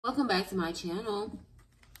Welcome back to my channel.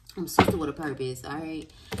 I'm Sister with a Purpose. All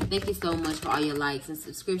right, thank you so much for all your likes and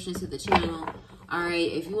subscriptions to the channel. All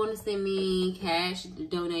right, if you want to send me cash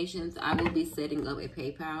donations, I will be setting up a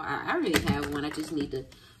PayPal. I already have one. I just need to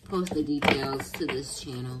post the details to this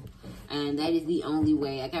channel, and that is the only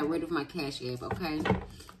way. I got rid of my Cash App. Okay,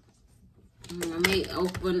 I may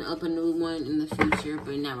open up a new one in the future,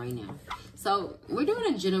 but not right now. So we're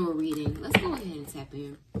doing a general reading. Let's go ahead and tap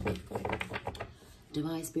in.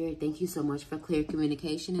 Divine Spirit, thank you so much for clear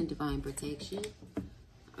communication and divine protection.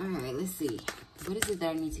 All right, let's see. What is it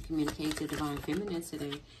that I need to communicate to Divine Feminine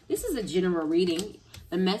today? This is a general reading.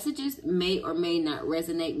 The messages may or may not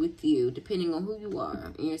resonate with you, depending on who you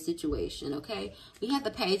are in your situation, okay? We have the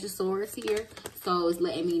Page of Swords here, so it's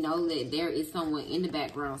letting me know that there is someone in the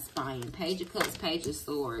background spying. Page of Cups, Page of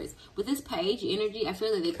Swords. With this page energy, I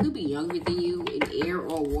feel that they could be younger than you, in air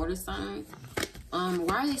or water sign.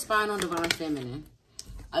 Why are they spying on Divine Feminine?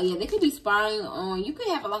 Yeah, they could be spying on, you could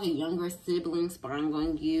have like a younger sibling spying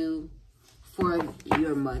on you for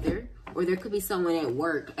your mother. Or there could be someone at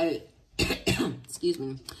work, excuse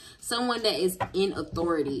me, someone that is in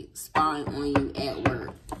authority spying on you at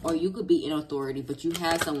work. Or you could be in authority, but you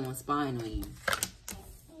have someone spying on you.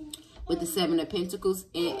 With the Seven of Pentacles,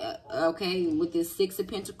 okay, with the Six of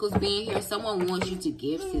Pentacles being here, someone wants you to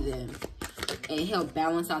give to them and help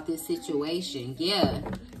balance out this situation. Yeah,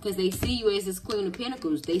 because they see you as this Queen of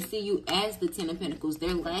Pentacles. They see you as the Ten of Pentacles.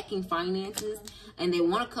 They're lacking finances and they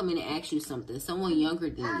want to come in and ask you something. Someone younger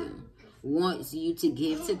than you wants you to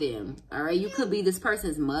give to them. All right, you could be this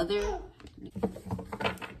person's mother.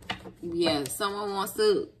 Yeah, someone wants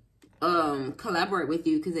to collaborate with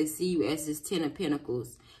you because they see you as this Ten of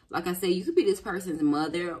Pentacles. Like I said, you could be this person's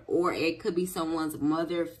mother, or it could be someone's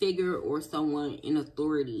mother figure or someone in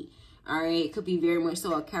authority. All right, it could be very much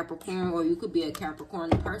so a Capricorn, or you could be a Capricorn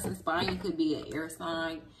person spying. It could be an air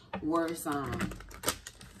sign, water sign.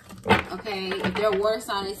 Okay, if they're a water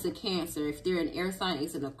sign, it's a Cancer. If they're an air sign,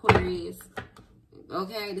 it's an Aquarius.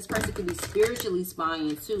 Okay, this person could be spiritually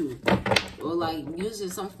spying too, or like using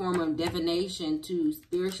some form of divination to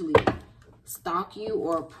spiritually stalk you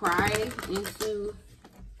or pry into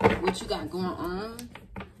what you got going on.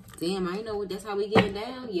 Damn, I know that's how we getting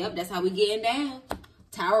down. Yep, that's how we getting down.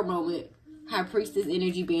 Tower moment, High Priestess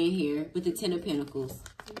energy being here with the Ten of Pentacles.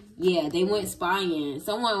 Yeah, they went spying.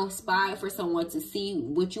 Someone spied for someone to see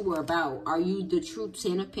what you were about. Are you the true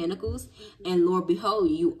Ten of Pentacles? And Lord,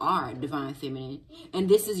 behold, you are Divine Feminine. And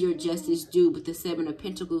this is your justice due with the Seven of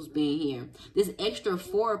Pentacles being here. This extra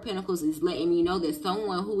Four of Pentacles is letting me know that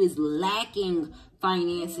someone who is lacking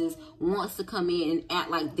finances wants to come in and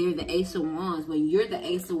act like they're the Ace of Wands. When you're the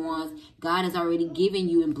Ace of Wands, God has already given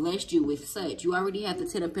you and blessed you with such. You already have the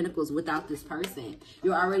Ten of Pentacles without this person.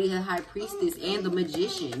 You're already the High Priestess and the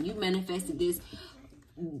Magician. You manifested this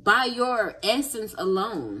by your essence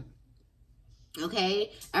alone.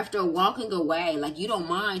 Okay, after walking away, like you don't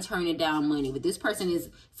mind turning down money, but this person is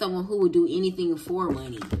someone who would do anything for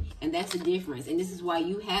money, and that's the difference. And this is why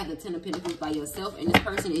you have the Ten of Pentacles by yourself, and this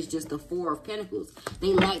person is just the Four of Pentacles.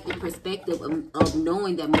 They lack the perspective of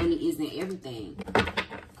knowing that money isn't everything.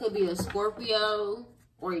 Could be a Scorpio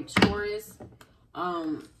or a Taurus,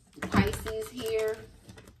 Pisces here,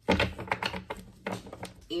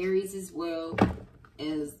 Aries as well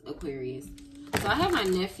as Aquarius. So I have my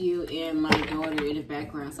nephew and my daughter in the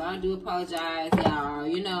background, so I do apologize, y'all.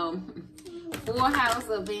 You know, full house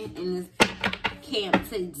up in this camp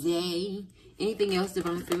today. Anything else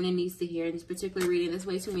Divine Feminine needs to hear in this particular reading? That's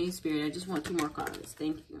way too many, Spirit. I just want 2 more cards.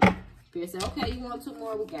 Thank you. Spirit said, okay, you want 2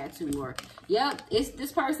 more? We got 2 more. Yep, it's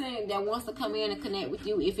this person that wants to come in and connect with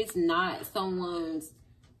you. If it's not someone's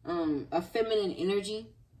a feminine energy,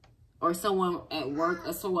 or someone at work,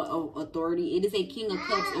 or someone of authority, it is a King of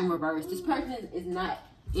Cups in reverse. This person is not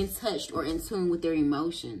in touch or in tune with their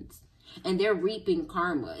emotions. And they're reaping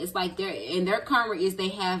karma. It's like their karma is they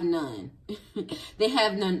have none. They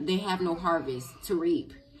have no harvest to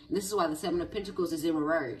reap. This is why the Seven of Pentacles is in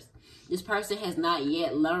reverse. This person has not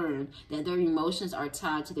yet learned that their emotions are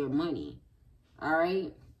tied to their money. All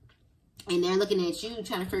right? And they're looking at you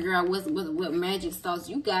trying to figure out what magic sauce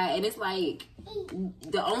you got. And it's like,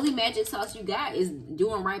 the only magic sauce you got is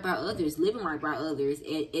doing right by others, living right by others,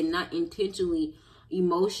 and not intentionally,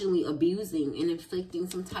 emotionally abusing and inflicting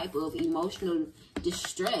some type of emotional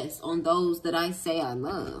distress on those that I say I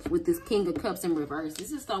love. With this King of Cups in reverse,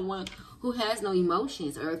 this is someone who has no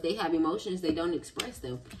emotions, or if they have emotions, they don't express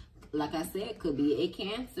them. Like I said, could be a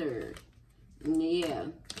Cancer. Yeah.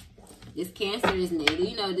 This Cancer is,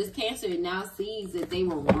 you know, this Cancer now sees that they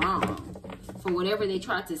were wrong for whatever they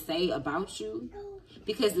tried to say about you.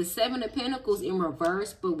 Because the 7 of Pentacles in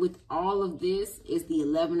reverse, but with all of this is the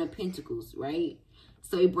 11 of Pentacles, right?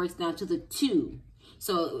 So it breaks down to the 2.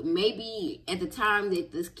 So maybe at the time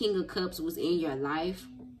that this King of Cups was in your life,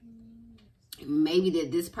 maybe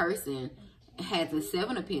that this person had the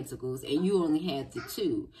 7 of Pentacles and you only had the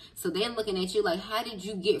 2. So they're looking at you like, how did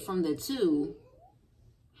you get from the 2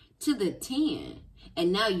 to the 10?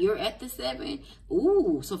 And now you're at the 7.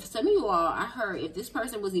 Ooh, so for some of you all, I heard if this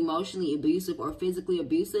person was emotionally abusive or physically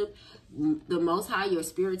abusive, the Most High, your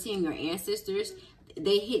spirit team, your ancestors,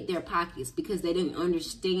 they hit their pockets because they didn't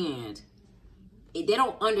understand. They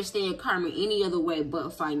don't understand karma any other way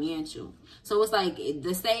but financial. So it's like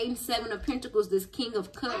the same 7 of Pentacles this King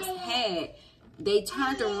of Cups had, they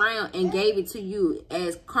turned around and gave it to you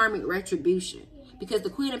as karmic retribution. Because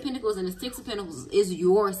the Queen of Pentacles and the 6 of Pentacles is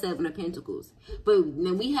your 7 of Pentacles. But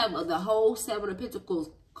then we have the whole 7 of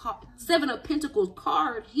Pentacles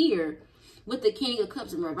card here with the King of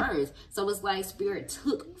Cups in reverse. So it's like Spirit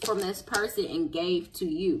took from this person and gave to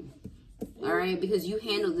you. All right? Because you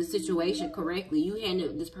handled the situation correctly. You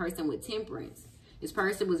handled this person with temperance. This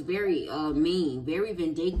person was very mean, very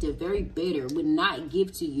vindictive, very bitter, would not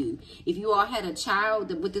give to you. If you all had a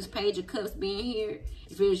child with this Page of Cups being here,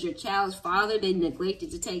 if it was your child's father, they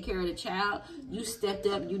neglected to take care of the child, you stepped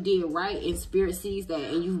up, you did right, and Spirit sees that,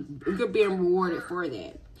 and you're being rewarded for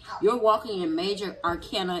that. You're walking in major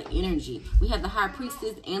arcana energy. We have the High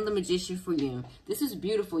Priestess and the Magician for you. This is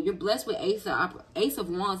beautiful. You're blessed with Ace of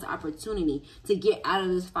Wands opportunity to get out of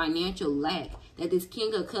this financial lack that this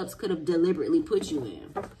King of Cups could have deliberately put you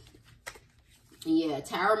in. Yeah,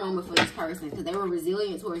 tower moment for this person because they were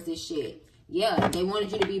resilient towards this shit. Yeah, they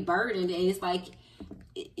wanted you to be burdened, and it's like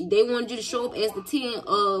they wanted you to show up as the 10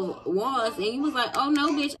 of Wands, and you was like, oh no,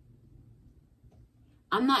 bitch,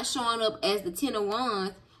 I'm not showing up as the 10 of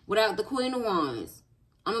Wands without the Queen of Wands.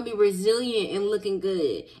 I'm going to be resilient and looking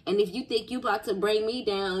good. And if you think you about to bring me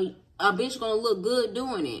down, a bitch going to look good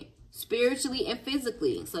doing it. Spiritually and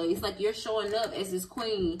physically. So it's like you're showing up as this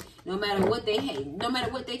queen. No matter what they hate, no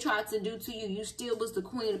matter what they tried to do to you, you still was the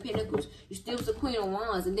Queen of Pentacles. You still was the Queen of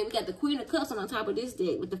Wands. And then we got the Queen of Cups on top of this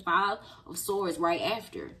deck with the 5 of Swords right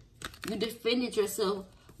after. You defended yourself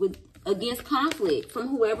against conflict from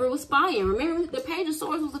whoever was spying. Remember, the Page of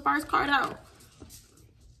Swords was the first card out.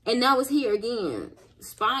 And now it's here again.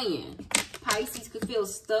 Spying. Pisces could feel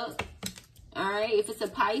stuck. Alright, if it's a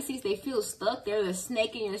Pisces, they feel stuck. They're the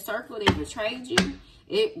snake in your circle. They betrayed you.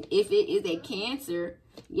 If it is a Cancer,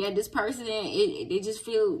 yeah, this person, they just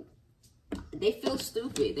feel, they feel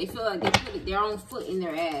stupid. They feel like they put their own foot in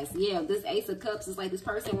their ass. Yeah, this Ace of Cups is like this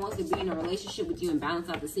person wants to be in a relationship with you and balance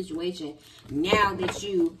out the situation now that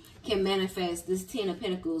you can manifest this 10 of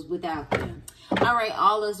Pentacles without them. Alright,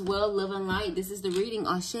 all is well, love and light. This is the reading.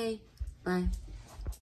 Ashe. Bye.